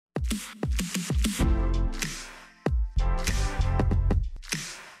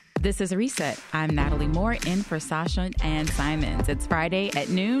This is Reset. I'm Natalie Moore in for Sasha and Simons. It's Friday at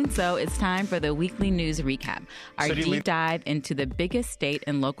noon, so it's time for the weekly news recap. Our deep dive into the biggest state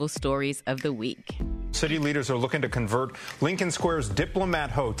and local stories of the week. City leaders are looking to convert Lincoln Square's Diplomat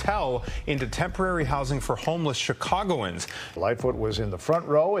Hotel into temporary housing for homeless Chicagoans. Lightfoot was in the front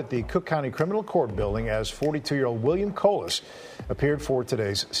row at the Cook County Criminal Court building as 42-year-old William Colas appeared for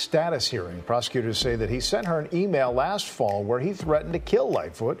today's status hearing. Prosecutors say that he sent her an email last fall where he threatened to kill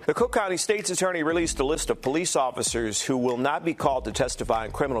Lightfoot. The Cook County State's Attorney released a list of police officers who will not be called to testify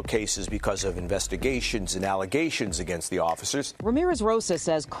in criminal cases because of investigations and allegations against the officers. Ramirez Rosa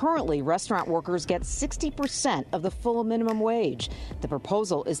says currently restaurant workers get 60% of the full minimum wage. The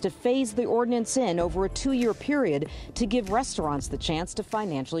proposal is to phase the ordinance in over a 2-year period to give restaurants the chance to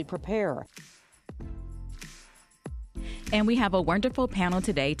financially prepare. And we have a wonderful panel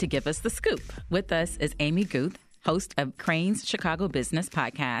today to give us the scoop. With us is Amy Guth, host of Crane's Chicago Business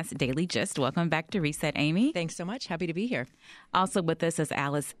Podcast, Daily Gist. Welcome back to Reset, Amy. Thanks so much. Happy to be here. Also with us is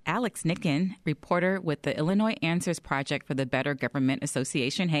Alex Nicken, reporter with the Illinois Answers Project for the Better Government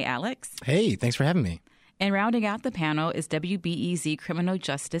Association. Hey, Alex. Hey, thanks for having me. And rounding out the panel is WBEZ criminal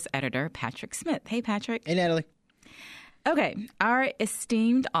justice editor Patrick Smith. Hey, Patrick. Hey, Natalie. Okay, our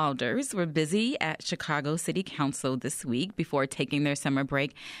esteemed alders were busy at Chicago City Council this week before taking their summer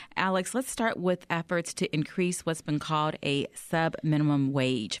break. Alex, let's start with efforts to increase what's been called a sub-minimum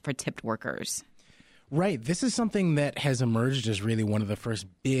wage for tipped workers. Right. This is something that has emerged as really one of the first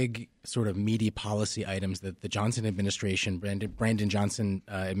big sort of meaty policy items that the Johnson administration, Brandon Johnson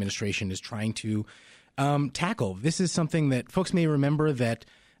administration, is trying to tackle. This is something that folks may remember that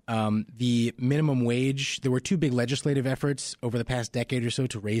the minimum wage, there were two big legislative efforts over the past decade or so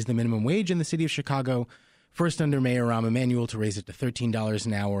to raise the minimum wage in the city of Chicago. First under Mayor Rahm Emanuel to raise it to $13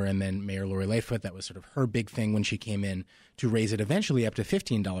 an hour, and then Mayor Lori Lightfoot, that was sort of her big thing when she came in, to raise it eventually up to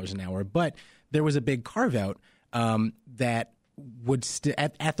 $15 an hour. But there was a big carve-out that would,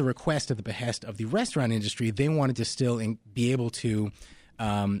 at the request, at the behest of the restaurant industry, they wanted to still be able to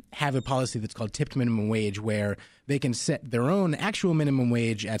have a policy that's called tipped minimum wage, where they can set their own actual minimum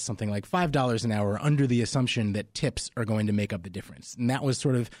wage at something like $5 an hour under the assumption that tips are going to make up the difference. And that was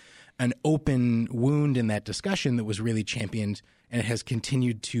sort of an open wound in that discussion that was really championed and has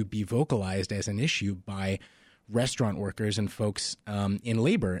continued to be vocalized as an issue by restaurant workers and folks in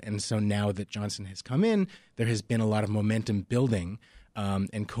labor. And so now that Johnson has come in, there has been a lot of momentum building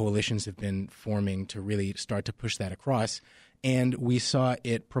and coalitions have been forming to really start to push that across. And we saw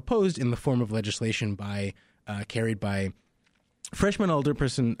it proposed in the form of legislation carried by freshman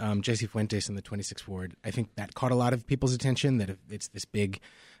alderperson Jesse Fuentes in the 26th Ward. I think that caught a lot of people's attention, that it's this big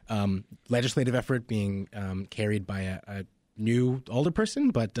legislative effort being carried by a new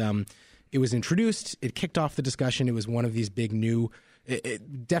alderperson. But it was introduced. It kicked off the discussion. It was one of these big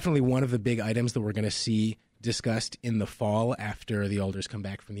definitely one of the big items that we're going to see discussed in the fall after the alders come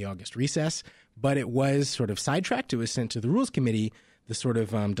back from the August recess. But it was sort of sidetracked. It was sent to the Rules Committee, the sort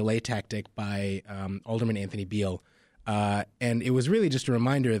of delay tactic by Alderman Anthony Beal. And it was really just a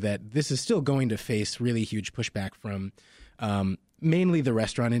reminder that this is still going to face really huge pushback from mainly the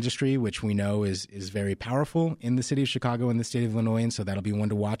restaurant industry, which we know is very powerful in the city of Chicago and the state of Illinois. And so that'll be one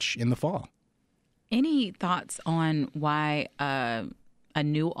to watch in the fall. Any thoughts on why a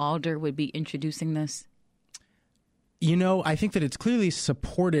new alder would be introducing this? You know, I think that it's clearly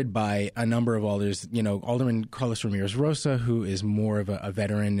supported by a number of alders. You know, Alderman Carlos Ramirez Rosa, who is more of a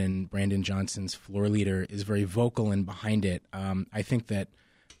veteran and Brandon Johnson's floor leader, is very vocal and behind it. I think that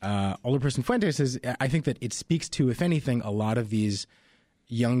Alderperson Fuentes I think that it speaks to, if anything, a lot of these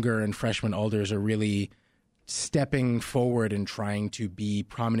younger and freshman alders are really stepping forward and trying to be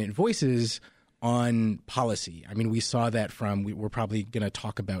prominent voices on policy. I mean, we saw that we're probably going to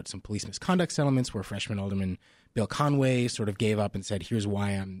talk about some police misconduct settlements where freshman Alderman Bill Conway sort of gave up and said, here's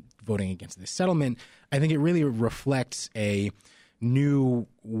why I'm voting against this settlement. I think it really reflects a new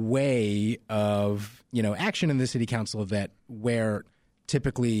way of, action in the city council where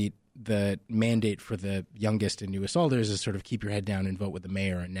typically the mandate for the youngest and newest alders is sort of keep your head down and vote with the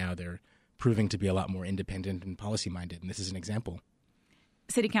mayor. And now they're proving to be a lot more independent and policy-minded. And this is an example.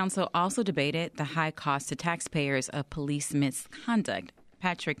 City Council also debated the high cost to taxpayers of police misconduct.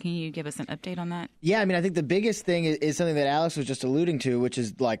 Patrick, can you give us an update on that? Yeah, I mean, I think the biggest thing is something that Alex was just alluding to, which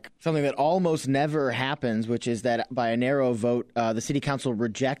is like something that almost never happens, which is that by a narrow vote, the City Council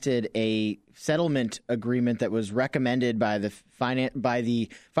rejected a settlement agreement that was recommended by the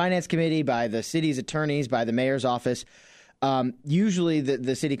Finance Committee, by the city's attorneys, by the mayor's office, Usually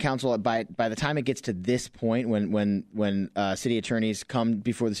the city council, by the time it gets to this point, when city attorneys come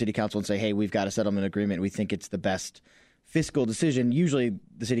before the city council and say, hey, we've got a settlement agreement, we think it's the best fiscal decision, usually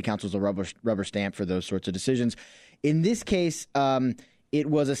the city council is a rubber stamp for those sorts of decisions. In this case, it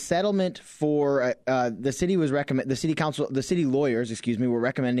was a settlement for the city lawyers, were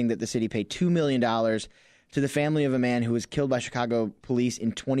recommending that the city pay $2 million to the family of a man who was killed by Chicago police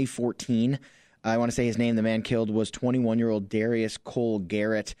in 2014. I want to say his name, the man killed, was 21-year-old Darius Cole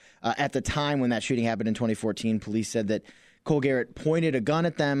Garrett. At the time when that shooting happened in 2014, police said that Cole Garrett pointed a gun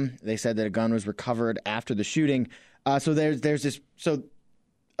at them. They said that a gun was recovered after the shooting. So there's this. So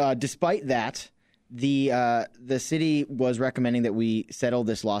despite that, the city was recommending that we settle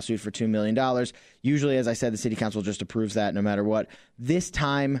this lawsuit for $2 million. Usually, as I said, the city council just approves that no matter what. This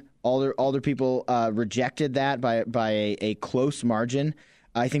time, Alder people rejected that by a close margin.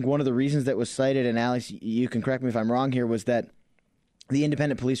 I think one of the reasons that was cited, and Alex, you can correct me if I'm wrong here, was that the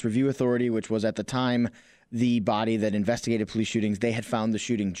Independent Police Review Authority, which was at the time the body that investigated police shootings, they had found the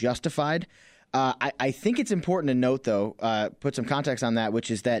shooting justified. I think it's important to note, though, put some context on that,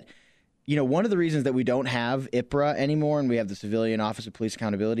 which is that one of the reasons that we don't have IPRA anymore and we have the Civilian Office of Police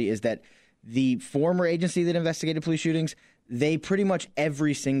Accountability is that the former agency that investigated police shootings, they pretty much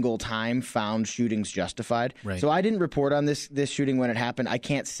every single time found shootings justified. Right. So I didn't report on this shooting when it happened. I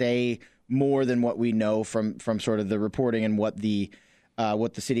can't say more than what we know from sort of the reporting and what the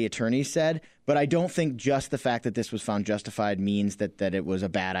city attorney said. But I don't think just the fact that this was found justified means that it was a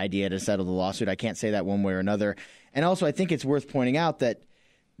bad idea to settle the lawsuit. I can't say that one way or another. And also, I think it's worth pointing out that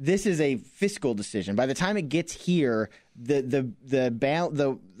this is a fiscal decision. By the time it gets here, the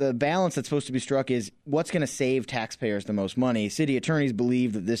balance that's supposed to be struck is what's going to save taxpayers the most money. City attorneys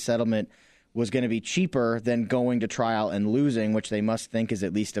believe that this settlement was going to be cheaper than going to trial and losing, which they must think is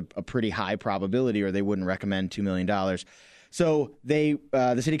at least a pretty high probability, or they wouldn't recommend $2 million. So the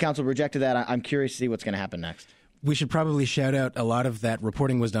city council rejected that. I'm curious to see what's going to happen next. We should probably shout out a lot of that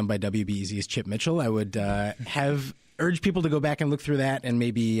reporting was done by WBEZ's Chip Mitchell. I would urge people to go back and look through that, and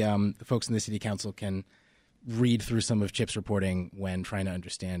maybe the folks in the city council can read through some of Chip's reporting when trying to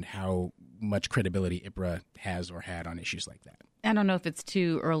understand how much credibility IPRA has or had on issues like that. I don't know if it's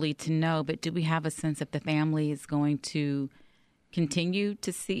too early to know, but do we have a sense if the family is going to continue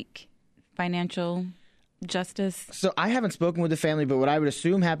to seek financial justice? So I haven't spoken with the family, but what I would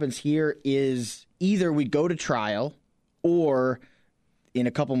assume happens here is either we go to trial or in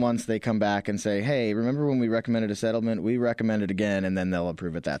a couple months they come back and say, hey, remember when we recommended a settlement? We recommend it again, and then they'll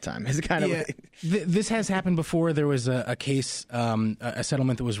approve it that time. It's kind of this has happened before. There was a case, a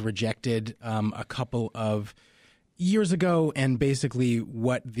settlement that was rejected a couple of years ago, and basically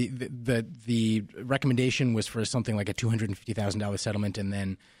what the recommendation was for something like a $250,000 settlement, and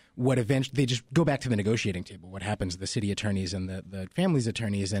then what eventually they just go back to the negotiating table. What happens to the city attorneys and the family's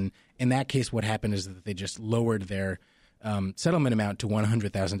attorneys, and in that case, what happened is that they just lowered their settlement amount to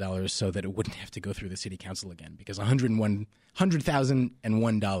 $100,000 so that it wouldn't have to go through the city council again, because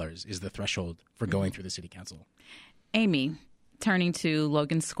 $100,001 is the threshold for going through the city council. Amy, turning to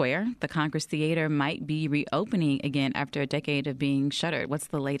Logan Square, the Congress Theater might be reopening again after a decade of being shuttered. What's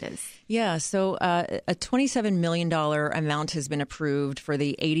the latest? Yeah, so a $27 million amount has been approved for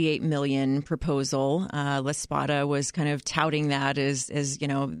the $88 million proposal. La Spada was kind of touting that as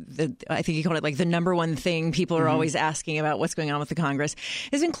I think he called it like the number one thing people are always asking about what's going on with the Congress.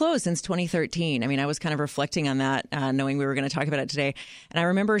 It's been closed since 2013. I mean, I was kind of reflecting on that, knowing we were going to talk about it today. And I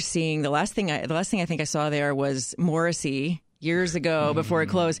remember seeing the last thing I think I saw there was Morrissey years ago before it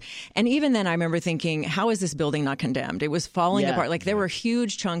closed. And even then I remember thinking, how is this building not condemned? It was falling apart. Like there were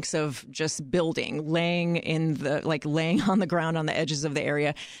huge chunks of just building laying on the ground on the edges of the area.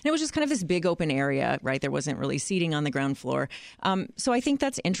 And it was just kind of this big open area, right? There wasn't really seating on the ground floor. So I think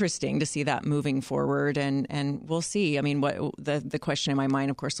that's interesting to see that moving forward, and we'll see. I mean, what the question in my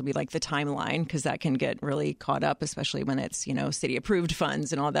mind, of course, will be like the timeline, because that can get really caught up, especially when it's, city approved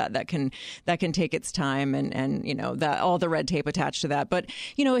funds and all that can take its time, and that all the red tape attached to that. But,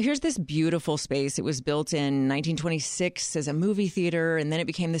 here's this beautiful space. It was built in 1926 as a movie theater, and then it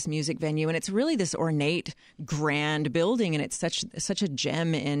became this music venue. And it's really this ornate, grand building. And it's such a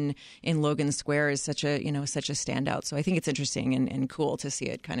gem in Logan Square, is such a standout. So I think it's interesting and cool to see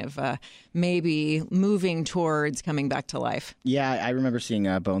it kind of maybe moving towards coming back to life. Yeah, I remember seeing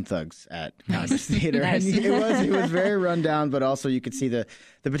Bone Thugs at Congress Theater. Nice. And it was very run down, but also you could see the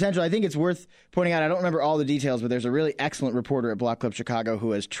potential. I think it's worth pointing out, I don't remember all the details, but there's a really excellent reporter at Block Club Chicago who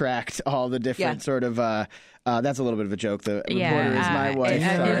has tracked all the different sort of That's a little bit of a joke. The reporter is my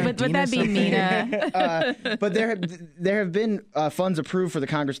wife. Would that be Mina? But there have been funds approved for the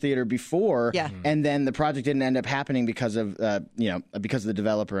Congress Theater before, and then the project didn't end up happening because of because of the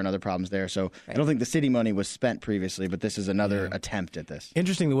developer and other problems there. So I don't think the city money was spent previously, but this is another attempt at this.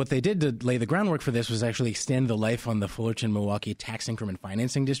 Interestingly, what they did to lay the groundwork for this was actually extend the life on the Fullerton-Milwaukee Tax Increment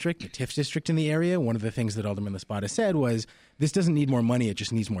Financing District, the TIF district in the area. One of the things that Alderman Laspada said was, this doesn't need more money, it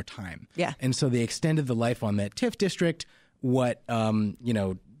just needs more time. Yeah. And so they extended the life on that TIF district. What,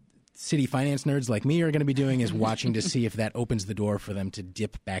 city finance nerds like me are going to be doing is watching to see if that opens the door for them to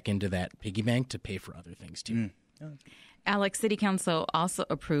dip back into that piggy bank to pay for other things, too. Alex, City Council also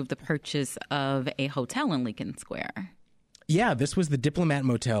approved the purchase of a hotel in Lincoln Square. Yeah, this was the Diplomat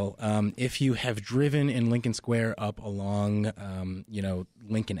Motel. If you have driven in Lincoln Square up along,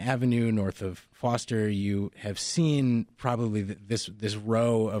 Lincoln Avenue, north of Foster, you have seen probably this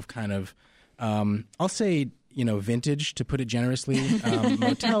row of kind of, I'll say, vintage, to put it generously,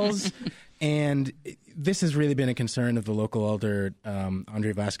 motels. And this has really been a concern of the local alder,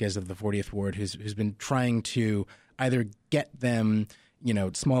 Andrea Vasquez of the 40th Ward, who's been trying to either get them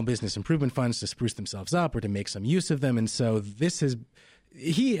small business improvement funds to spruce themselves up or to make some use of them. And so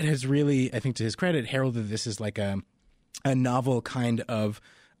he has really, I think to his credit, heralded this as like a novel kind of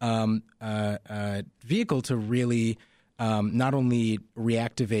vehicle to really not only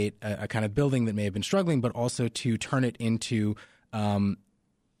reactivate a kind of building that may have been struggling, but also to turn it into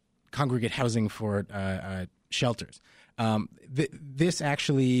congregate housing for shelters. This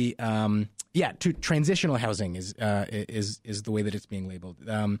actually... to transitional housing is the way that it's being labeled.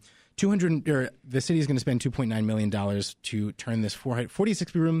 The city is going to spend $2.9 million to turn this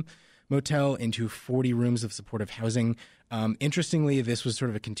 46-room motel into 40 rooms of supportive housing. Interestingly, this was sort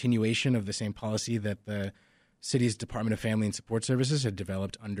of a continuation of the same policy that the city's Department of Family and Support Services had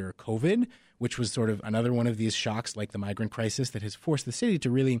developed under COVID, which was sort of another one of these shocks like the migrant crisis that has forced the city to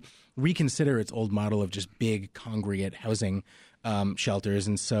really reconsider its old model of just big congregate housing shelters.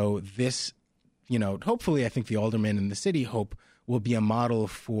 And so this, hopefully I think the aldermen and the city hope will be a model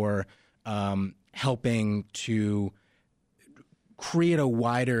for helping to create a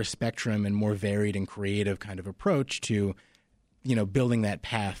wider spectrum and more varied and creative kind of approach to, building that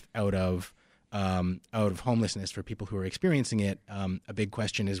path out of homelessness for people who are experiencing it. A big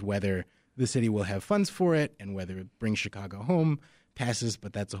question is whether the city will have funds for it and whether it brings Chicago home passes,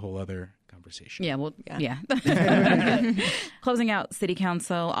 but that's a whole other conversation. Yeah. Closing out City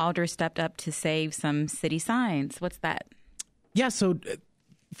Council, Alder stepped up to save some city signs. What's that? Yeah, so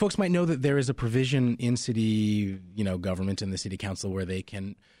folks might know that there is a provision in city, government and the City Council where they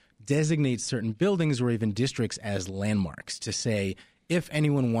can designate certain buildings or even districts as landmarks to say, if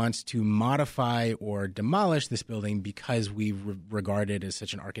anyone wants to modify or demolish this building because we regard it as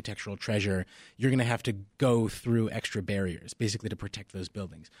such an architectural treasure, you're going to have to go through extra barriers, basically to protect those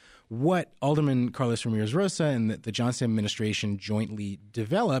buildings. What Alderman Carlos Ramirez-Rosa and the Johnson administration jointly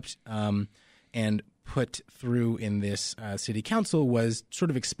developed and put through in this city council was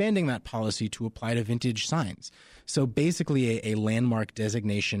sort of expanding that policy to apply to vintage signs. So basically a landmark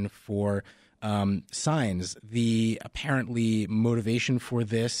designation for signs. The apparently motivation for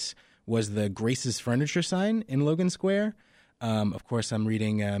this was the Grace's Furniture sign in Logan Square. Of course, I'm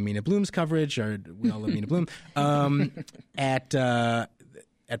reading Mina Bloom's coverage, or we all love Mina Bloom, at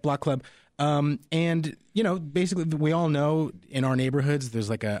Block Club. And, basically we all know in our neighborhoods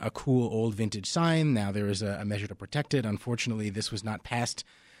there's like a cool old vintage sign. Now there is a measure to protect it. Unfortunately, this was not passed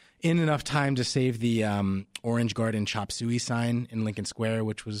in enough time to save the Orange Garden Chop Suey sign in Lincoln Square,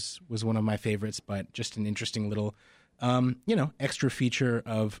 which was one of my favorites, but just an interesting little, extra feature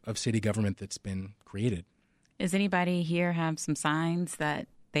of city government that's been created. Does anybody here have some signs that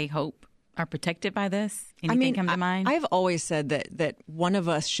they hope are protected by this? Anything come to mind? I've always said that one of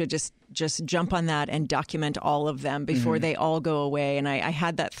us should just jump on that and document all of them before they all go away. And I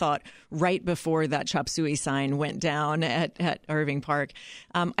had that thought right before that Chop Suey sign went down at Irving Park.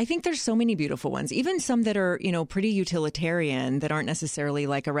 I think there's so many beautiful ones, even some that are, pretty utilitarian that aren't necessarily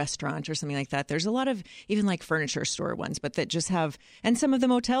like a restaurant or something like that. There's a lot of even like furniture store ones, but that just have, and some of the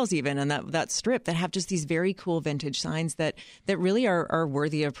motels even, and that strip that have just these very cool vintage signs that really are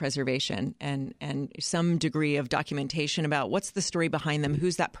worthy of preservation and some degree of documentation about what's the story behind them,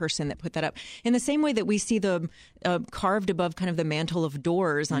 who's that person that put that up. In the same way that we see the carved above kind of the mantle of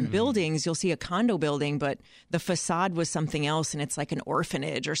doors on buildings, you'll see a condo building, but the facade was something else, and it's like an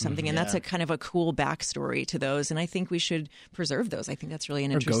orphanage or something. And that's a kind of a cool backstory to those. And I think we should preserve those. I think that's really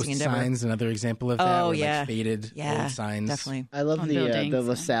an interesting ghost endeavor. Signs, another example of that. Oh, like faded old signs. Definitely. I love the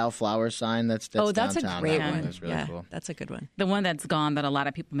LaSalle flower sign. That's that's downtown. a great That one. was really cool. That's a good one. The one that's gone that a lot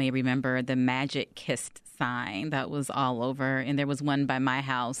of people may remember, the Magic Kissed sign that was all over. And there was one by my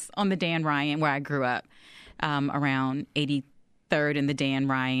house on the Dan Ryan where I grew up, around 83rd and the Dan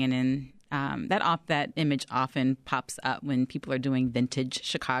Ryan. And that image often pops up when people are doing vintage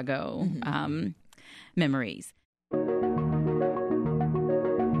Chicago memories.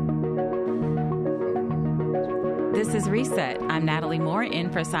 This is Reset. I'm Natalie Moore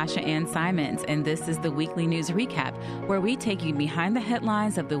in for Sasha Ann Simons, and this is the weekly news recap, where we take you behind the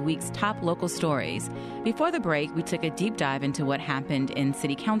headlines of the week's top local stories. Before the break, we took a deep dive into what happened in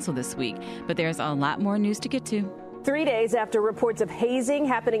City Council this week, but there's a lot more news to get to. 3 days after reports of hazing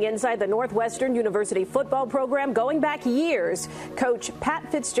happening inside the Northwestern University football program going back years, Coach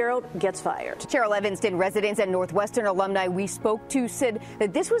Pat Fitzgerald gets fired. Cheryl Evanston residents and Northwestern alumni we spoke to said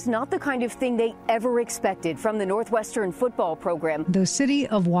that this was not the kind of thing they ever expected from the Northwestern football program. The city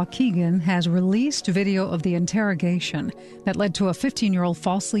of Waukegan has released video of the interrogation that led to a 15-year-old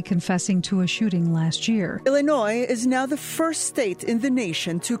falsely confessing to a shooting last year. Illinois is now the first state in the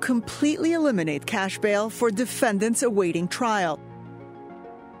nation to completely eliminate cash bail for defendants awaiting trial.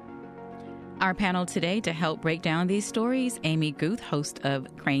 Our panel today to help break down these stories: Amy Guth, host of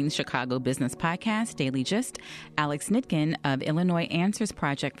Crane's Chicago business podcast, Daily Gist; Alex Nitkin of Illinois Answers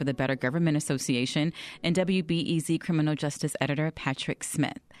Project for the Better Government Association; and WBEZ criminal justice editor Patrick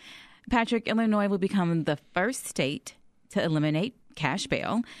Smith. Patrick, Illinois will become the first state to eliminate cash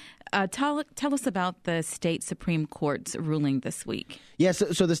bail. Tell us about the state Supreme Court's ruling this week. Yes,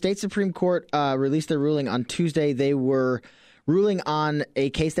 so the state Supreme Court released their ruling on Tuesday. They were ruling on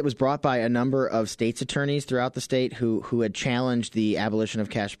a case that was brought by a number of state's attorneys throughout the state who had challenged the abolition of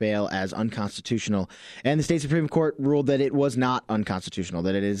cash bail as unconstitutional. And the state Supreme Court ruled that it was not unconstitutional,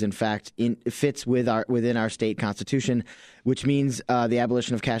 that it is, in fact, fits within our state constitution, which means the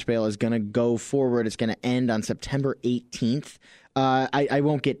abolition of cash bail is going to go forward. It's going to end on September 18th. I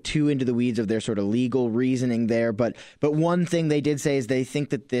won't get too into the weeds of their sort of legal reasoning there, but one thing they did say is they think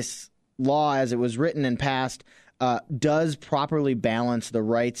that this law, as it was written and passed, does properly balance the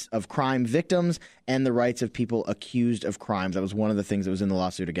rights of crime victims and the rights of people accused of crimes. That was one of the things that was in the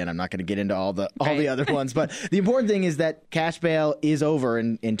lawsuit. Again, I'm not going to get into all the other ones, but the important thing is that cash bail is over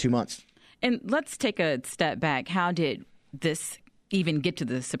in 2 months. And let's take a step back. How did this even get to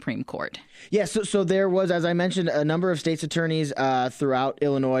the Supreme Court? Yeah, so there was, as I mentioned, a number of state's attorneys throughout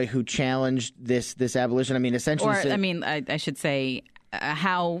Illinois who challenged this abolition. I mean, essentially, I should say,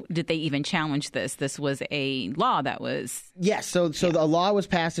 how did they even challenge this? This was a law that was... Yes, so the law was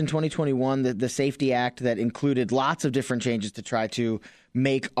passed in 2021, the Safety Act, that included lots of different changes to try to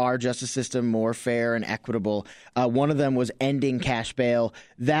make our justice system more fair and equitable. One of them was ending cash bail.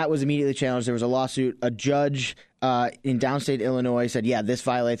 That was immediately challenged. There was a lawsuit. A judge in downstate Illinois said, yeah, this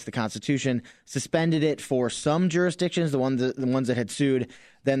violates the Constitution, suspended it for some jurisdictions, the ones that had sued.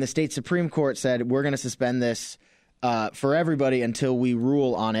 Then the state Supreme Court said, we're going to suspend this for everybody until we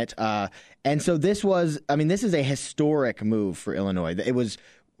rule on it. And so this is a historic move for Illinois. There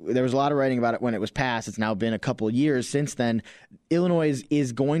was a lot of writing about it when it was passed. It's now been a couple of years since then. Illinois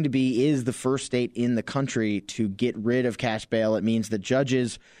is the first state in the country to get rid of cash bail. It means that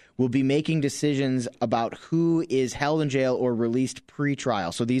judges will be making decisions about who is held in jail or released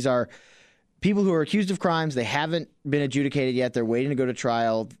pre-trial. So these are people who are accused of crimes. They haven't been adjudicated yet. They're waiting to go to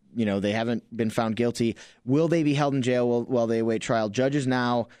trial. They haven't been found guilty. Will they be held in jail while they await trial? Judges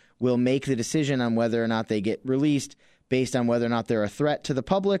now will make the decision on whether or not they get released based on whether or not they're a threat to the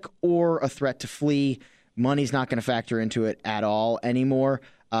public or a threat to flee. Money's not going to factor into it at all anymore.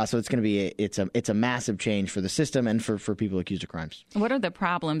 So it's going to be it's a massive change for the system and for people accused of crimes. What are the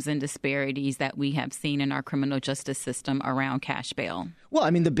problems and disparities that we have seen in our criminal justice system around cash bail? Well, I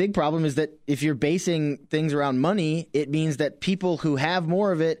mean, the big problem is that if you're basing things around money, it means that people who have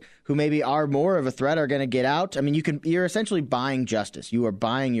more of it, who maybe are more of a threat, are going to get out. I mean, you're essentially buying justice. You are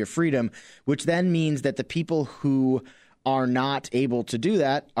buying your freedom, which then means that the people who are not able to do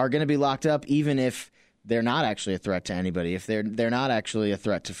that are going to be locked up, even if they're not actually a threat to anybody, if they're not actually a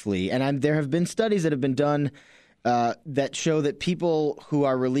threat to flee. And there have been studies that have been done that show that people who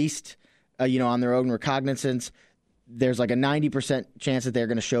are released, on their own recognizance, there's like a 90% chance that they're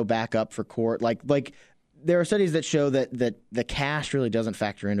going to show back up for court. Like there are studies that show that the cash really doesn't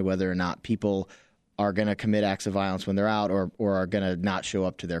factor into whether or not people are going to commit acts of violence when they're out or are going to not show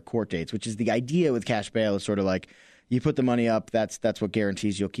up to their court dates, which is the idea with cash bail. Is sort of like you put the money up, that's what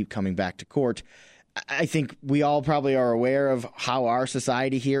guarantees you'll keep coming back to court. I think we all probably are aware of how our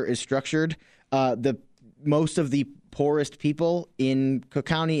society here is structured. Most of the poorest people in Cook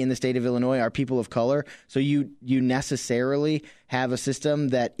County in the state of Illinois are people of color. So you necessarily have a system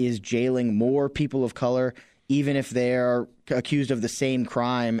that is jailing more people of color, even if they are accused of the same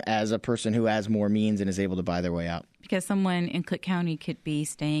crime as a person who has more means and is able to buy their way out. Because someone in Cook County could be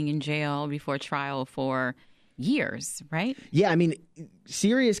staying in jail before trial for years, right? Yeah, I mean,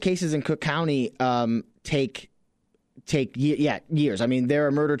 serious cases in Cook County take years. I mean, there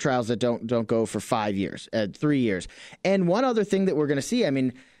are murder trials that don't go for 5 years, 3 years. And one other thing that we're going to see, I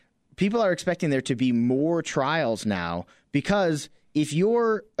mean, people are expecting there to be more trials now because if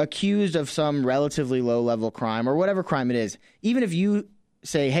you're accused of some relatively low-level crime or whatever crime it is, even if you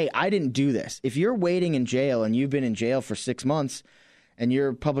say, hey, I didn't do this, if you're waiting in jail and you've been in jail for 6 months and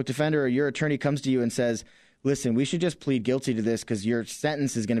your public defender or your attorney comes to you and says, listen, we should just plead guilty to this because your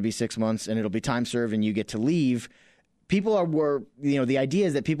sentence is going to be 6 months and it'll be time served and you get to leave. The idea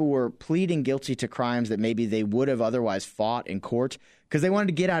is that people were pleading guilty to crimes that maybe they would have otherwise fought in court because they wanted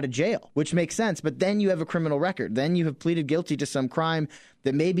to get out of jail, which makes sense. But then you have a criminal record. Then you have pleaded guilty to some crime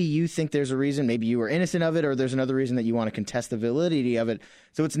that maybe you think there's a reason, maybe you were innocent of it, or there's another reason that you want to contest the validity of it.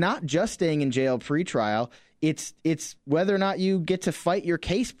 So it's not just staying in jail pre-trial. It's whether or not you get to fight your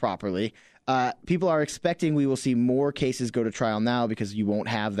case properly. People are expecting we will see more cases go to trial now because you won't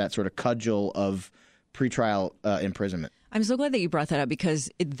have that sort of cudgel of pretrial imprisonment. I'm so glad that you brought that up because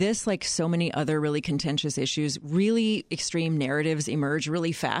this, like so many other really contentious issues, really extreme narratives emerge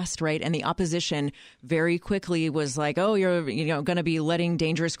really fast, right? And the opposition very quickly was like, oh, you're going to be letting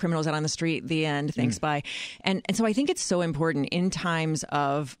dangerous criminals out on the street. The end. Thanks, bye. And so I think it's so important in times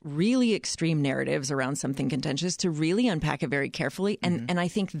of really extreme narratives around something contentious to really unpack it very carefully. And I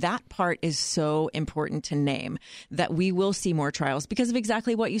think that part is so important to name, that we will see more trials because of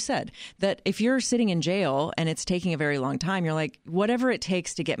exactly what you said, that if you're sitting in jail and it's taking a very long time, you're like, whatever it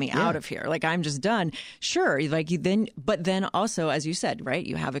takes to get me out of here, like I'm just done. Sure, but then also, as you said, right,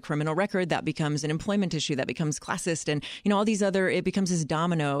 you have a criminal record that becomes an employment issue, that becomes classist, and all these other, it becomes this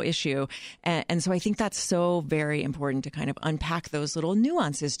domino issue. And so I think that's so very important to kind of unpack those little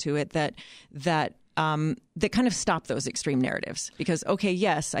nuances to it that kind of stop those extreme narratives. Because, okay,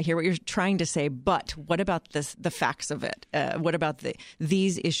 yes, I hear what you're trying to say, but what about the facts of it? What about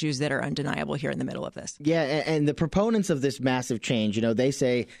these issues that are undeniable here in the middle of this? Yeah, and the proponents of this massive change, they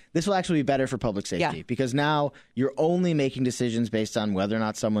say this will actually be better for public safety because now you're only making decisions based on whether or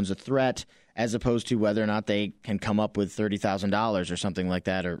not someone's a threat as opposed to whether or not they can come up with $30,000 or something like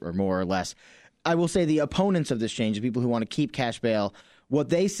that or more or less. I will say the opponents of this change, the people who want to keep cash bail, what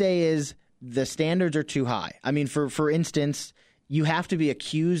they say is the standards are too high. I mean, for instance, you have to be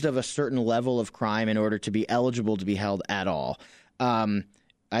accused of a certain level of crime in order to be eligible to be held at all. The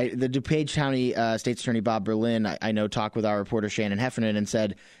DuPage County State's Attorney Bob Berlin, I know, talked with our reporter Shannon Heffernan and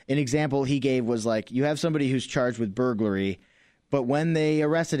said an example he gave was like, you have somebody who's charged with burglary, but when they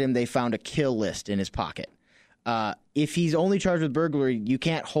arrested him, they found a kill list in his pocket. If he's only charged with burglary, you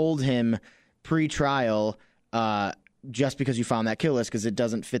can't hold him pre-trial just because you found that kill list because it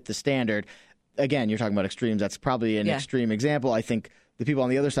doesn't fit the standard. Again, you're talking about extremes. That's probably an extreme example. I think the people on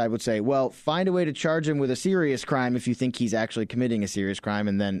the other side would say, well, find a way to charge him with a serious crime if you think he's actually committing a serious crime,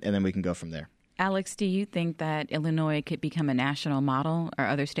 and then we can go from there. Alex, do you think that Illinois could become a national model? Are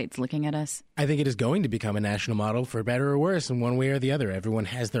other states looking at us? I think it is going to become a national model for better or worse in one way or the other. Everyone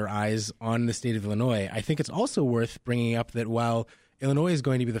has their eyes on the state of Illinois. I think it's also worth bringing up that while Illinois is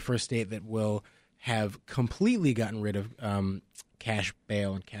going to be the first state that will have completely gotten rid of cash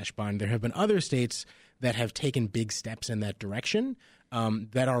bail and cash bond, there have been other states that have taken big steps in that direction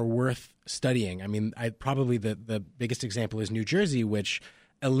that are worth studying. I mean, probably the biggest example is New Jersey, which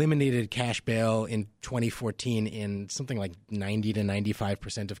eliminated cash bail in 2014 in something like 90 to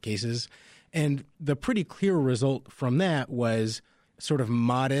 95% of cases. And the pretty clear result from that was sort of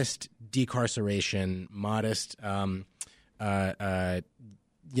modest decarceration, modest,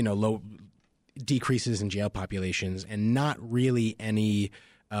 low decreases in jail populations, and not really any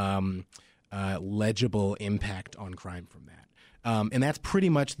legible impact on crime from that. And that's pretty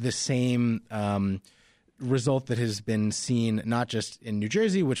much the same result that has been seen not just in New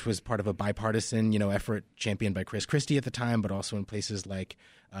Jersey, which was part of a bipartisan, effort championed by Chris Christie at the time, but also in places like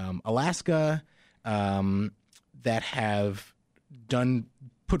Alaska that have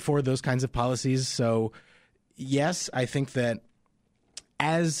put forward those kinds of policies. So, yes, I think that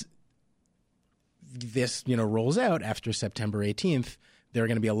as this, rolls out after September 18th, there are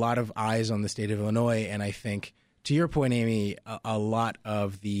going to be a lot of eyes on the state of Illinois. And I think, to your point, Amy, a lot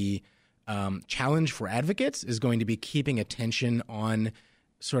of the challenge for advocates is going to be keeping attention on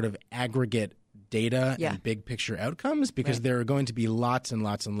sort of aggregate data and big picture outcomes, because there are going to be lots and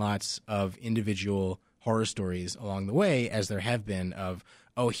lots and lots of individual horror stories along the way, as there have been, of,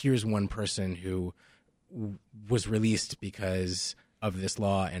 oh, here's one person who was released because of this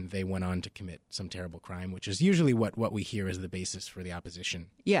law and they went on to commit some terrible crime, which is usually what we hear as the basis for the opposition.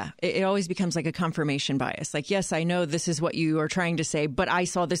 Yeah, it always becomes like a confirmation bias. Like, yes, I know this is what you are trying to say, but I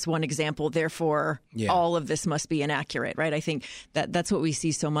saw this one example, therefore all of this must be inaccurate, right? I think that's what we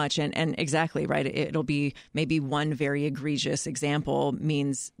see so much. And exactly, right, it'll be maybe one very egregious example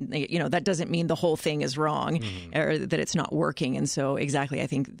means, that doesn't mean the whole thing is wrong or that it's not working. And so exactly, I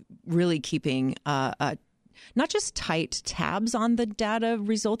think really keeping not just tight tabs on the data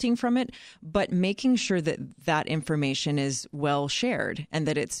resulting from it, but making sure that that information is well shared and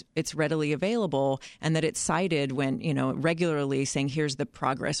that it's readily available and that it's cited when, regularly saying, here's the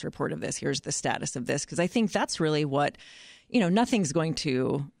progress report of this, here's the status of this. Because I think that's really what, nothing's going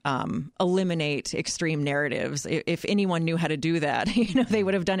to eliminate extreme narratives. If anyone knew how to do that, they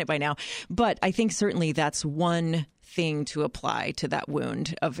would have done it by now. But I think certainly that's one thing to apply to that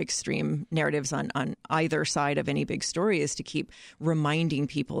wound of extreme narratives on either side of any big story, is to keep reminding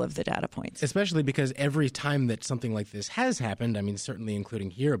people of the data points. Especially because every time that something like this has happened, I mean, certainly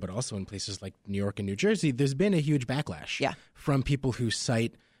including here, but also in places like New York and New Jersey, there's been a huge backlash from people who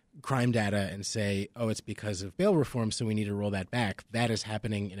cite crime data and say, oh, it's because of bail reform, so we need to roll that back. That is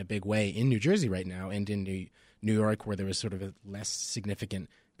happening in a big way in New Jersey right now, and in New York, where there was sort of a less significant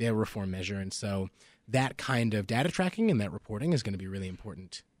bail reform measure. And so that kind of data tracking and that reporting is going to be really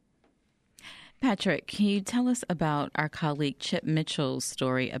important. Patrick, can you tell us about our colleague Chip Mitchell's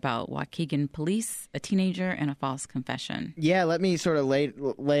story about Waukegan police, a teenager, and a false confession? Yeah, let me sort of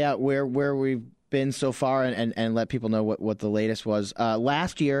lay out where we've been so far and let people know what the latest was.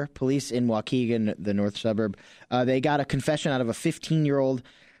 Last year, police in Waukegan, the north suburb, they got a confession out of a 15-year-old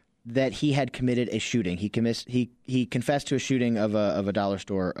that he had committed a shooting. He confessed to a shooting of a dollar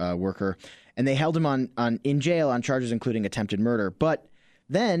store worker, and they held him in jail on charges including attempted murder. But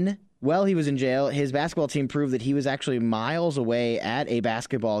then, while he was in jail, his basketball team proved that he was actually miles away at a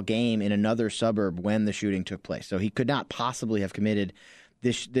basketball game in another suburb when the shooting took place. So he could not possibly have committed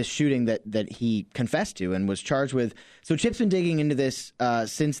this shooting that he confessed to and was charged with. So Chip's been digging into this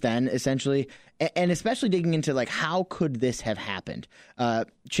since then, essentially, and especially digging into, like, how could this have happened?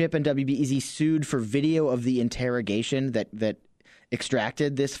 Chip and WBEZ sued for video of the interrogation that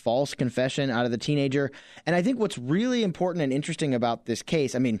extracted this false confession out of the teenager. And I think what's really important and interesting about this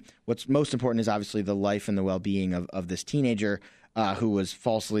case, I mean, what's most important is obviously the life and the well-being of this teenager who was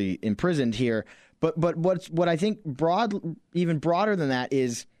falsely imprisoned here. But what I think even broader than that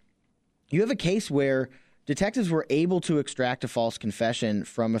is you have a case where detectives were able to extract a false confession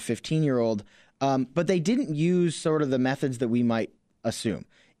from a 15-year-old, but they didn't use sort of the methods that we might assume.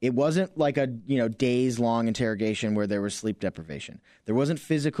 It wasn't like a days-long interrogation where there was sleep deprivation. There wasn't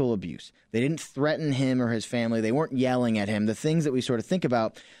physical abuse. They didn't threaten him or his family. They weren't yelling at him, the things that we sort of think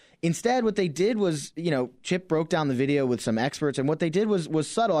about. Instead, what they did was, Chip broke down the video with some experts, and what they did was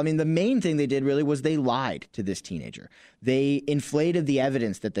subtle. I mean, the main thing they did really was they lied to this teenager. They inflated the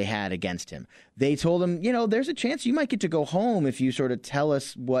evidence that they had against him. They told him, there's a chance you might get to go home if you sort of tell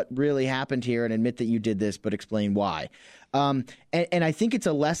us what really happened here and admit that you did this, but explain why. And I think it's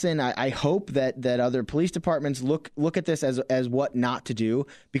a lesson. I hope that other police departments look at this as what not to do,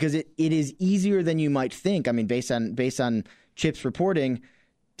 because it is easier than you might think. I mean, based on Chip's reporting,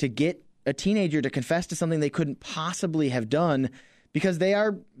 to get a teenager to confess to something they couldn't possibly have done, because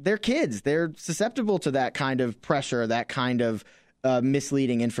they're kids. They're susceptible to that kind of pressure, that kind of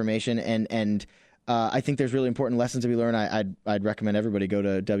misleading information. And I think there's really important lessons to be learned. I'd recommend everybody go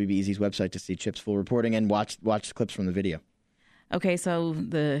to WBEZ's website to see Chip's full reporting and watch the clips from the video. Okay, so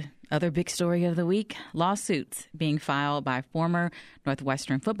the other big story of the week, lawsuits being filed by former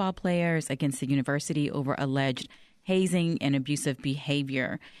Northwestern football players against the university over alleged hazing and abusive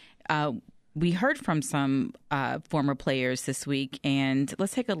behavior. We heard from some former players this week, and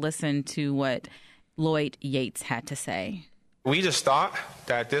let's take a listen to what Lloyd Yates had to say. We just thought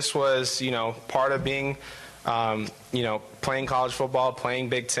that this was, part of being, playing college football, playing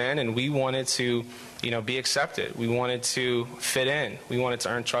Big Ten, and we wanted to, be accepted. We wanted to fit in. We wanted to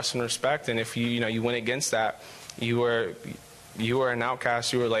earn trust and respect. And if you went against that, you were an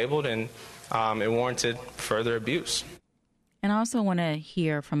outcast. You were labeled, and it warranted further abuse. And I also want to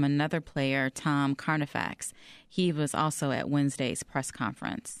hear from another player, Tom Carnifax. He was also at Wednesday's press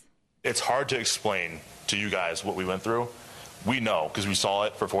conference. It's hard to explain to you guys what we went through, we know, because we saw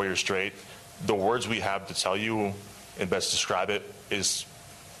it for 4 years straight, the words we have to tell you and best describe it is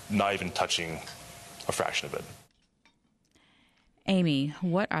not even touching a fraction of it. Amy,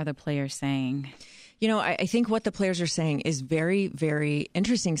 what are the players saying? You know, I think what the players are saying is very, very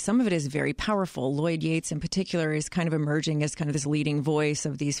interesting. Some of it is very powerful. Lloyd Yates in particular is kind of emerging as kind of this leading voice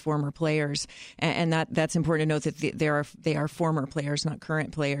of these former players. And that's important to note that they are former players, not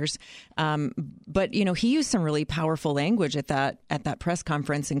current players. But, you know, he used some really powerful language at that press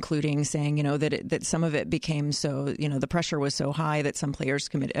conference, including saying, you know, that some of it became so, you know, the pressure was so high that some players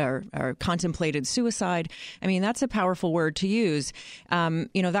contemplated suicide. I mean, that's a powerful word to use. You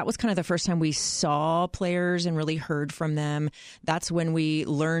know, that was kind of the first time we saw players and really heard from them. That's when we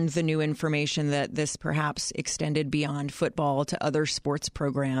learned the new information that this perhaps extended beyond football to other sports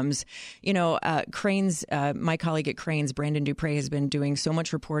programs. You know, Crane's, my colleague at Crane's, Brandon Dupree, has been doing so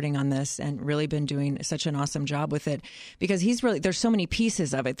much reporting on this and really been doing such an awesome job with it, because there's so many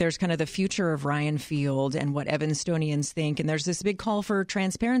pieces of it. There's kind of the future of Ryan Field and what Evanstonians think. And there's this big call for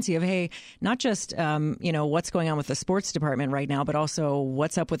transparency of, hey, not just, you know, what's going on with the sports department right now, but also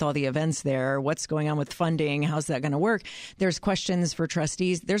what's up with all the events there, what's going on with funding, how's that going to work? There's questions for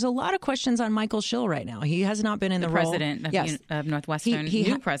trustees. There's a lot of questions on Michael Schill right now. He has not been in the role. President of Northwestern,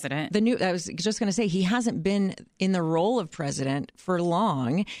 new president. I was just going to say, he hasn't been in the role of president for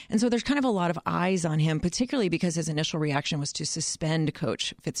long. And so there's kind of a lot of eyes on him, particularly because his initial reaction was to suspend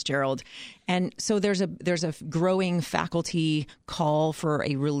Coach Fitzgerald. And so there's a growing faculty call for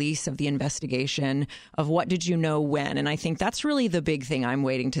a release of the investigation of what did you know when. And I think that's really the big thing I'm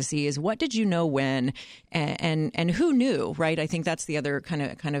waiting to see is what did you know when and who knew, right? I think that's the other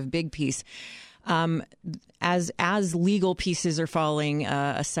kind of big piece. As legal pieces are falling,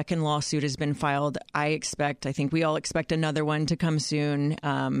 a second lawsuit has been filed. I think we all expect another one to come soon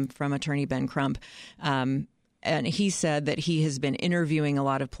from attorney Ben Crump. And he said that he has been interviewing a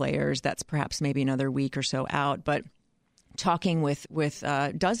lot of players. That's perhaps maybe another week or so out, but talking with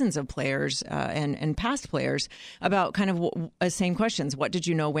dozens of players and past players about kind of same questions. What did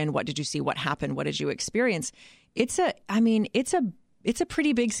you know when? What did you see? What happened? What did you experience? It's a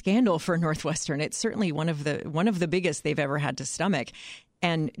pretty big scandal for Northwestern. It's certainly one of the biggest they've ever had to stomach.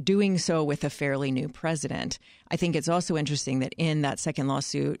 And doing so with a fairly new president. I think it's also interesting that in that second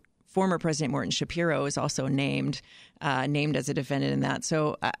lawsuit, former President Morton Shapiro is also named as a defendant in that.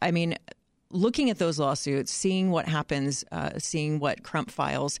 So, I mean, looking at those lawsuits, seeing what happens, seeing what Crump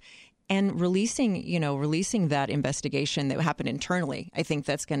files, and releasing that investigation that happened internally, I think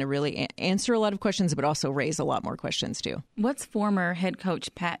that's going to really answer a lot of questions, but also raise a lot more questions too. What's former head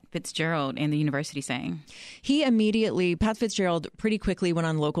coach Pat Fitzgerald and the university saying? Pat Fitzgerald pretty quickly went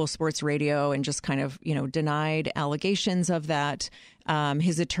on local sports radio and just kind of, denied allegations of that.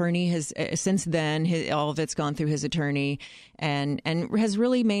 His attorney has since then all of it's gone through his attorney and has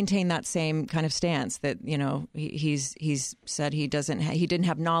really maintained that same kind of stance that he's said he didn't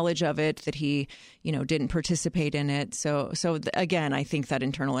have knowledge of it, that he didn't participate in it. So again, I think that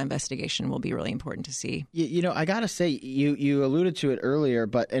internal investigation will be really important to see. I gotta say, you alluded to it earlier,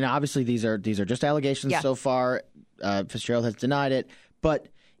 and obviously these are just allegations so far. Fitzgerald has denied it, but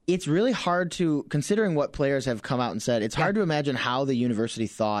it's really hard to, considering what players have come out and said, it's hard to imagine how the university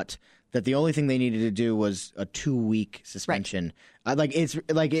thought that the only thing they needed to do was a 2-week suspension. Right.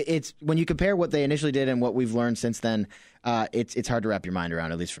 It's when you compare what they initially did and what we've learned since then, it's hard to wrap your mind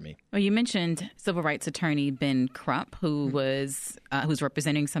around, at least for me. Well, you mentioned civil rights attorney Ben Crump, who's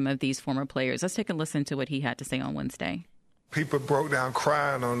representing some of these former players. Let's take a listen to what he had to say on Wednesday. People broke down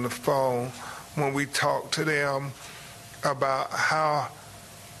crying on the phone when we talked to them about how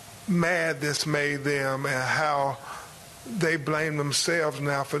mad this made them and how they blame themselves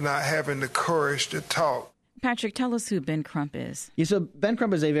now for not having the courage to talk. Patrick, tell us who Ben Crump is. Yeah, so Ben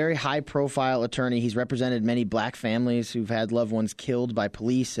Crump is a very high-profile attorney. He's represented many black families who've had loved ones killed by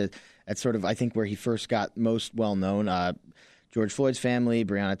police. That's sort of, I think, where he first got most well-known. George Floyd's family,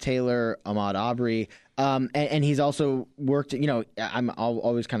 Breonna Taylor, Ahmaud Arbery. And he's also worked, I'm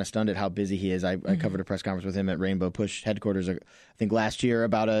always kind of stunned at how busy he is. I covered a press conference with him at Rainbow Push headquarters, I think last year,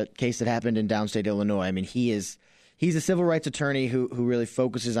 about a case that happened in downstate Illinois. I mean, he's a civil rights attorney who really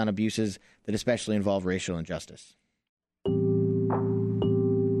focuses on abuses that especially involve racial injustice.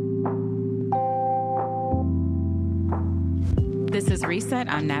 This is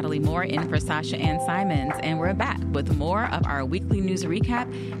Reset. I'm Natalie Moore in for Sasha Ann Simons, and we're back with more of our weekly news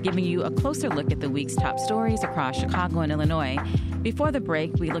recap, giving you a closer look at the week's top stories across Chicago and Illinois. Before the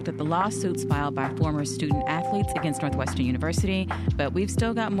break, we looked at the lawsuits filed by former student athletes against Northwestern University, but we've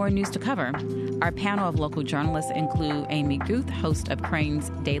still got more news to cover. Our panel of local journalists include Amy Guth, host of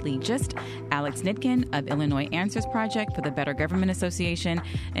Crane's Daily Gist, Alex Nitkin of Illinois Answers Project for the Better Government Association,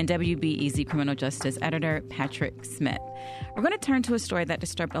 and WBEZ criminal justice editor Patrick Smith. We're going to turn to a story that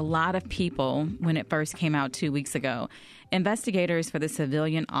disturbed a lot of people when it first came out 2 weeks ago. Investigators for the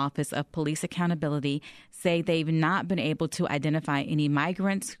Civilian Office of Police Accountability say they've not been able to identify any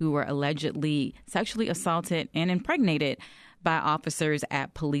migrants who were allegedly sexually assaulted and impregnated by officers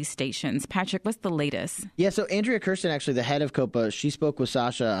at police stations. Patrick, what's the latest? Yeah, so Andrea Kirsten, actually the head of COPA, she spoke with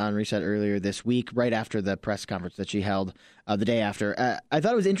Sasha on Reset earlier this week, right after the press conference that she held the day after. I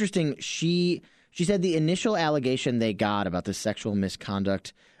thought it was interesting. She said the initial allegation they got about the sexual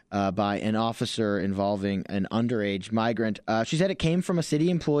misconduct by an officer involving an underage migrant. She said it came from a city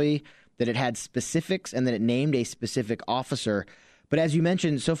employee, that it had specifics, and that it named a specific officer. But as you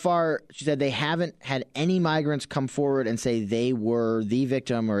mentioned, so far, she said they haven't had any migrants come forward and say they were the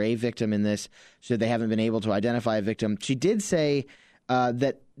victim or a victim in this. She said they haven't been able to identify a victim. She did say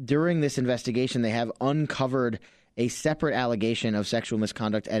that during this investigation, they have uncovered a separate allegation of sexual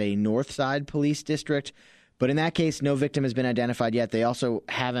misconduct at a North Side police district. But in that case, no victim has been identified yet. They also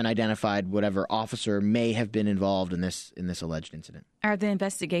haven't identified whatever officer may have been involved in this alleged incident. Are the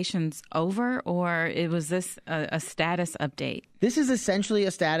investigations over, or was this a status update? This is essentially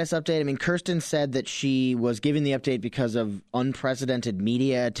a status update. I mean, Kirsten said that she was giving the update because of unprecedented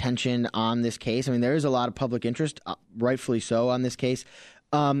media attention on this case. I mean, there is a lot of public interest, rightfully so, on this case.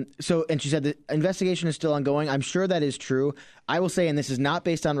 And she said the investigation is still ongoing. I'm sure that is true. I will say, and this is not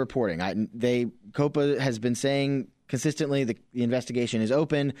based on reporting, COPA has been saying consistently the investigation is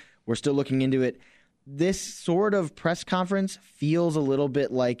open. We're still looking into it. This sort of press conference feels a little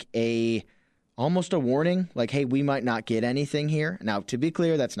bit like almost a warning, like, hey, we might not get anything here. Now, to be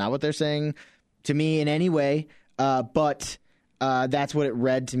clear, that's not what they're saying to me in any way, but that's what it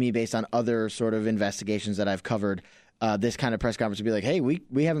read to me based on other sort of investigations that I've covered. This kind of press conference would be like, hey,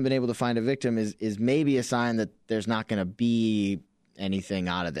 we haven't been able to find a victim is maybe a sign that there's not going to be anything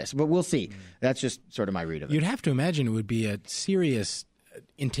out of this. But we'll see. That's just sort of my read of it. You'd have to imagine it would be a serious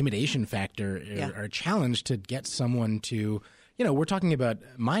intimidation factor or challenge to get someone to, we're talking about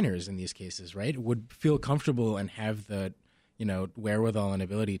minors in these cases, right? Would feel comfortable and have the, wherewithal and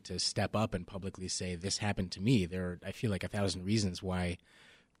ability to step up and publicly say, this happened to me. I feel like 1,000 reasons why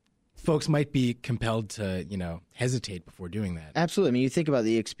folks might be compelled to, hesitate before doing that. Absolutely. I mean, you think about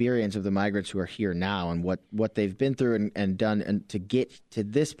the experience of the migrants who are here now and what they've been through and done, and to get to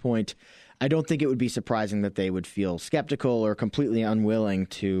this point, I don't think it would be surprising that they would feel skeptical or completely unwilling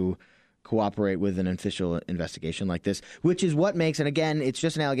to cooperate with an official investigation like this, which is what makes, and again, it's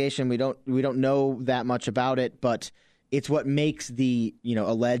just an allegation. We don't know that much about it, but it's what makes the,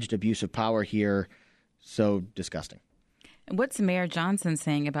 alleged abuse of power here so disgusting. What's Mayor Johnson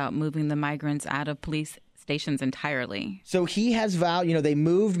saying about moving the migrants out of police stations entirely? So he has vowed, they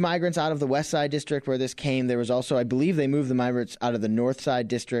moved migrants out of the West Side district where this came. There was also, I believe they moved the migrants out of the North Side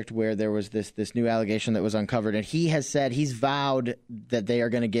district where there was this new allegation that was uncovered. And he has said, he's vowed that they are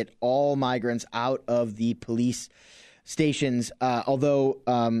going to get all migrants out of the police stations, although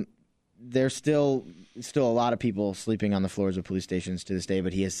there's still a lot of people sleeping on the floors of police stations to this day.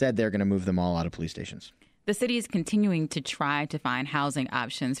 But he has said they're going to move them all out of police stations. The city is continuing to try to find housing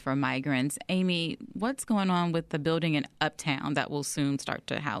options for migrants. Amy, what's going on with the building in Uptown that will soon start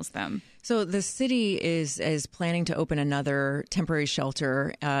to house them? So the city is planning to open another temporary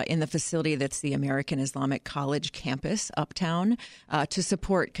shelter in the facility that's the American Islamic College campus uptown to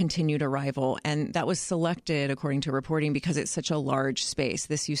support continued arrival. And that was selected, according to reporting, because it's such a large space.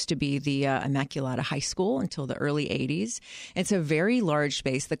 This used to be the Immaculata High School until the early 80s. It's a very large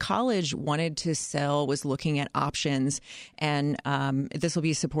space. The college wanted to sell, was looking at options, and this will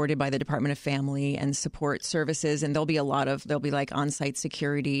be supported by the Department of Family and Support Services. And there'll be like on-site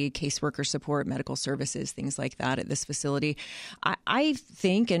security, casework support, medical services, things like that at this facility. I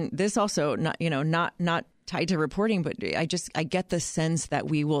think, and this also not tied to reporting, but I get the sense that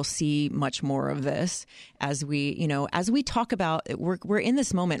we will see much more of this as we talk about, we're in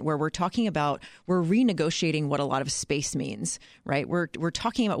this moment where we're renegotiating what a lot of space means, right? We're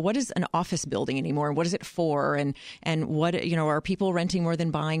talking about what is an office building anymore, and what is it for, and what, are people renting more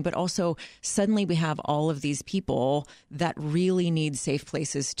than buying? But also suddenly we have all of these people that really need safe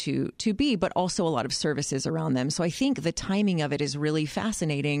places to be, but also a lot of services around them. So I think the timing of it is really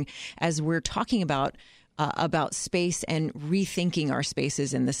fascinating as we're talking about space and rethinking our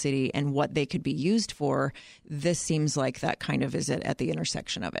spaces in the city and what they could be used for. This seems like that kind of is at the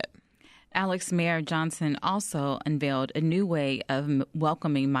intersection of it. Alex, Mayor Johnson also unveiled a new way of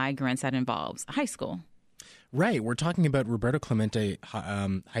welcoming migrants that involves high school. Right. We're talking about Roberto Clemente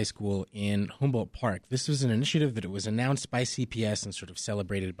High School in Humboldt Park. This was an initiative that was announced by CPS and sort of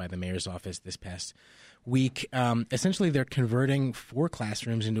celebrated by the mayor's office this past week. Essentially, they're converting 4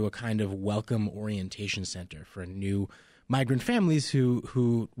 classrooms into a kind of welcome orientation center for new migrant families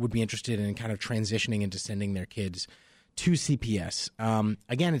who would be interested in kind of transitioning into sending their kids to CPS.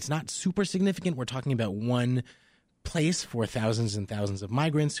 Again, it's not super significant. We're talking about one place for thousands and thousands of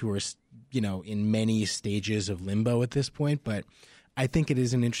migrants who are, in many stages of limbo at this point. But I think it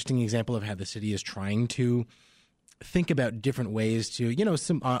is an interesting example of how the city is trying to think about different ways to,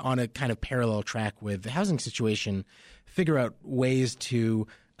 on a kind of parallel track with the housing situation, figure out ways to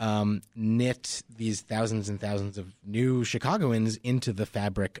knit these thousands and thousands of new Chicagoans into the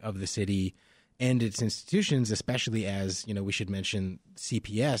fabric of the city and its institutions, especially as, we should mention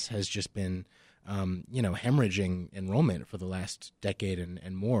CPS has just been hemorrhaging enrollment for the last decade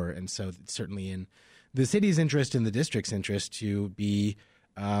and more. And so it's certainly in the city's interest and the district's interest to be,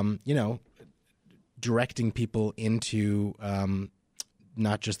 directing people into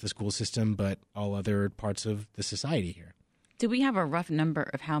not just the school system, but all other parts of the society here. Do we have a rough number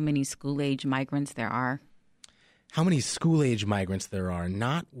of how many school-age migrants there are? How many school-age migrants there are?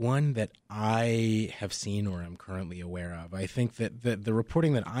 Not one that I have seen or am currently aware of. I think that the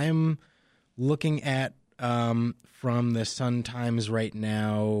reporting that I'm looking at from the Sun-Times right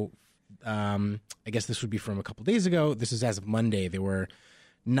now, I guess this would be from a couple days ago. This is as of Monday. There were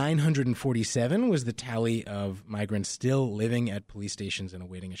 947 was the tally of migrants still living at police stations and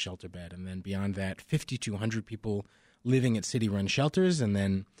awaiting a shelter bed. And then beyond that, 5,200 people living at city-run shelters. And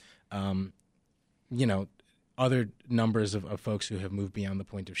then, other numbers of folks who have moved beyond the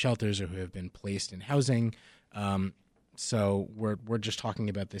point of shelters or who have been placed in housing. So we're just talking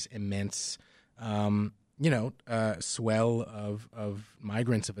about this immense, swell of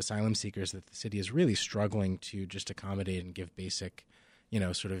migrants, of asylum seekers that the city is really struggling to just accommodate and give basic,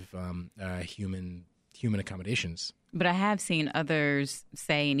 human accommodations. But I have seen others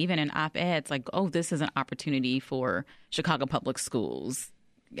say, and even in op-eds, like, oh, this is an opportunity for Chicago public schools.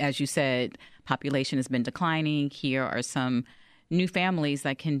 As you said, population has been declining. Here are some new families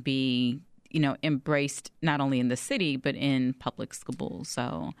that can be, embraced not only in the city, but in public schools.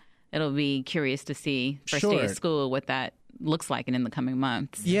 So it'll be curious to see first day of school what that looks like in the coming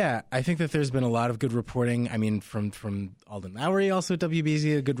months. Yeah, I think that there's been a lot of good reporting. I mean, from Alden Lowry, also at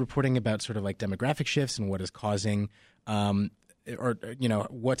WBEZ, good reporting about sort of like demographic shifts and what is causing,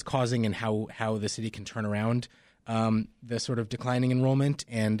 what's causing and how the city can turn around the sort of declining enrollment.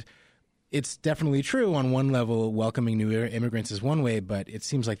 And it's definitely true on one level, welcoming new immigrants is one way, but it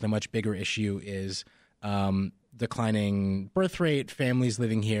seems like the much bigger issue is declining birth rate, families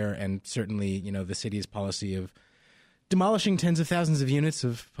living here, and certainly, the city's policy of demolishing tens of thousands of units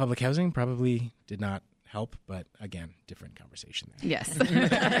of public housing probably did not help, but again, different conversation there. Yes.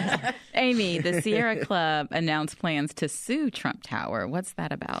 Amy, the Sierra Club announced plans to sue Trump Tower. What's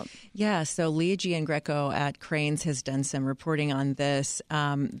that about? Yeah, so Leah Giangreco at Cranes has done some reporting on this.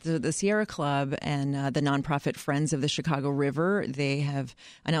 The Sierra Club and the nonprofit Friends of the Chicago River, they have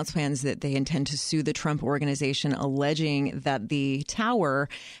announced plans that they intend to sue the Trump organization, alleging that the tower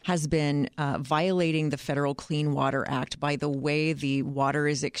has been violating the Federal Clean Water Act by the way the water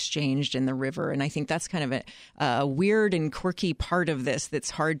is exchanged in the river. And I think that's kind of a weird and quirky part of this that's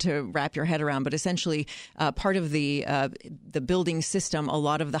hard to wrap your head around. But essentially, part of the building system, a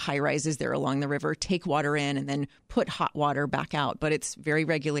lot of the high rises there along the river take water in and then put hot water back out. But it's very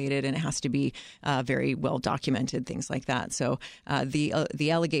regulated and it has to be very well documented, things like that. So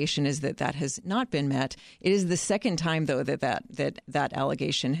the allegation is that has not been met. It is the second time, though, that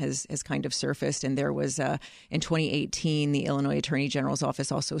allegation has kind of surfaced. And there was in 2018, the Illinois Attorney General's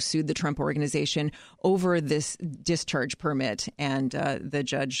office also sued the Trump organization over this discharge permit, and the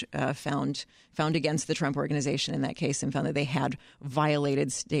judge found against the Trump organization in that case and found that they had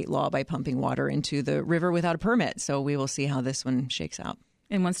violated state law by pumping water into the river without a permit. So we will see how this one shakes out.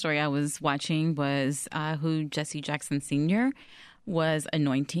 And one story I was watching was who Jesse Jackson Sr. was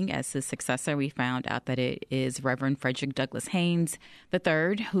anointing as his successor. We found out that it is Reverend Frederick Douglass Haynes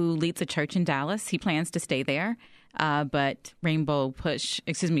III, who leads a church in Dallas. He plans to stay there, but Rainbow Push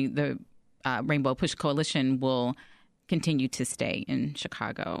Coalition will continue to stay in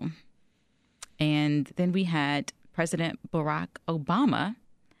Chicago. And then we had President Barack Obama,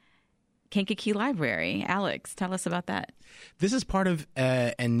 Kankakee Library. Alex, tell us about that. This is part of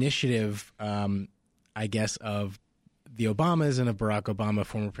an initiative, I guess, of the Obamas and of Barack Obama,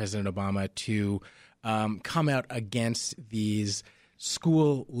 former President Obama, to come out against these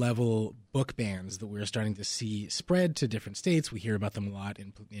school level book bans that we're starting to see spread to different states. We hear about them a lot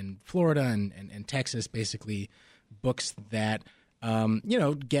in Florida and Texas, basically books that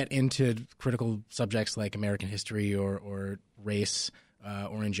get into critical subjects like American history or race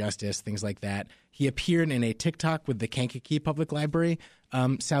or injustice, things like that. He appeared in a TikTok with the Kankakee Public Library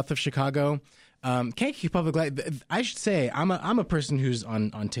south of Chicago. Kankakee Public Library, I should say, I'm a person who's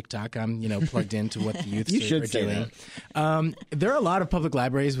on TikTok. I'm plugged into what the youth are doing. There are a lot of public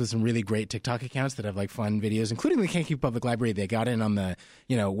libraries with some really great TikTok accounts that have like fun videos, including the Kankakee Public Library. They got in on the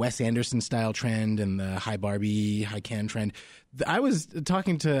Wes Anderson style trend and the Hi Barbie, Hi Ken trend. I was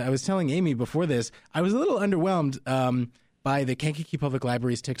telling Amy before this, I was a little underwhelmed by the Kankakee Public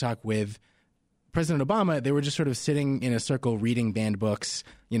Library's TikTok with President Obama. They were just sort of sitting in a circle reading banned books,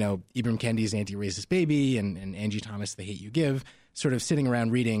 Ibram Kendi's Anti-Racist Baby and Angie Thomas, The Hate You Give, sort of sitting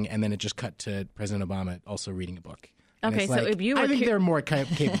around reading, and then it just cut to President Obama also reading a book. Okay, so if you were I think they're more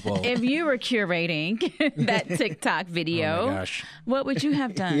capable. If you were curating that TikTok video, oh my gosh, what would you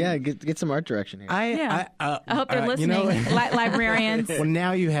have done? Yeah, get some art direction here. I hope they're listening, librarians. Well,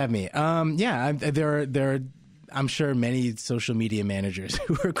 now you have me. There are I'm sure many social media managers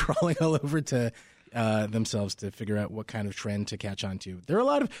who are crawling all over to themselves to figure out what kind of trend to catch on to. There are a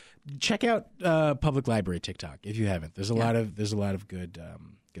lot of check out public library TikTok if you haven't. There's a lot of good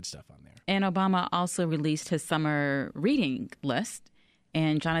stuff on there. And Obama also released his summer reading list,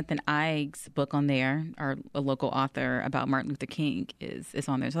 and Jonathan Ives' book on there, our a local author about Martin Luther King, is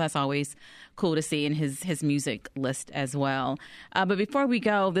on there. So that's always cool to see in his music list as well. But before we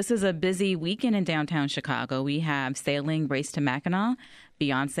go, this is a busy weekend in downtown Chicago. We have sailing Race to Mackinac,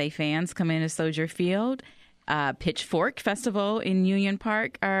 Beyonce fans come in to Soldier Field, Pitchfork Festival in Union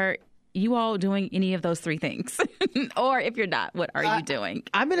Park. Are you all doing any of those three things? Or if you're not, what are you doing?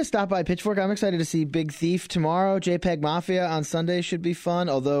 I'm going to stop by Pitchfork. I'm excited to see Big Thief tomorrow. JPEG Mafia on Sunday should be fun.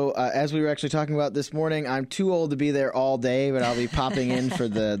 Although, as we were actually talking about this morning, I'm too old to be there all day, but I'll be popping in for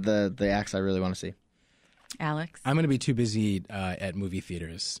the acts I really want to see. Alex? I'm going to be too busy at movie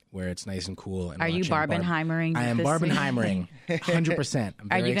theaters where it's nice and cool. And are you Barbenheimering? I am Barbenheimering, 100%.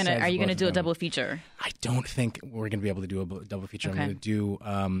 Are you going to do a double feature? I don't think we're going to be able to do a double feature. Okay. I'm going to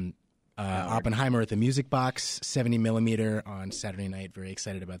do Oppenheimer at the Music Box, 70 millimeter on Saturday night. Very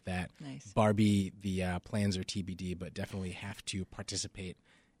excited about that. Nice. Barbie, the plans are TBD, but definitely have to participate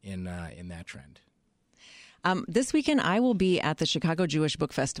in that trend. This weekend, I will be at the Chicago Jewish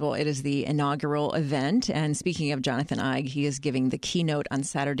Book Festival. It is the inaugural event. And speaking of Jonathan Ives, he is giving the keynote on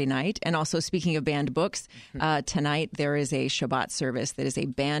Saturday night. And also, speaking of banned books, tonight there is a Shabbat service that is a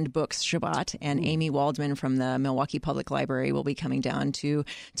banned books Shabbat. And Amy Waldman from the Milwaukee Public Library will be coming down to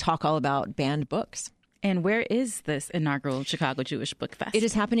talk all about banned books. And where is this inaugural Chicago Jewish Book Fest? It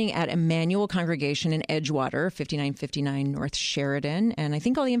is happening at Emmanuel Congregation in Edgewater, 5959 North Sheridan. And I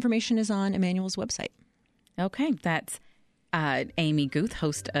think all the information is on Emmanuel's website. Okay, that's Amy Guth,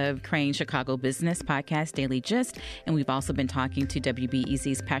 host of Crane Chicago Business Podcast, Daily Gist. And we've also been talking to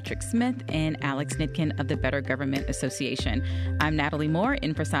WBEZ's Patrick Smith and Alex Nitkin of the Better Government Association. I'm Natalie Moore,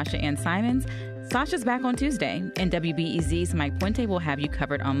 in for Sasha Ann Simons. Sasha's back on Tuesday, and WBEZ's Mike Puente will have you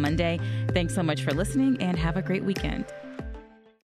covered on Monday. Thanks so much for listening, and have a great weekend.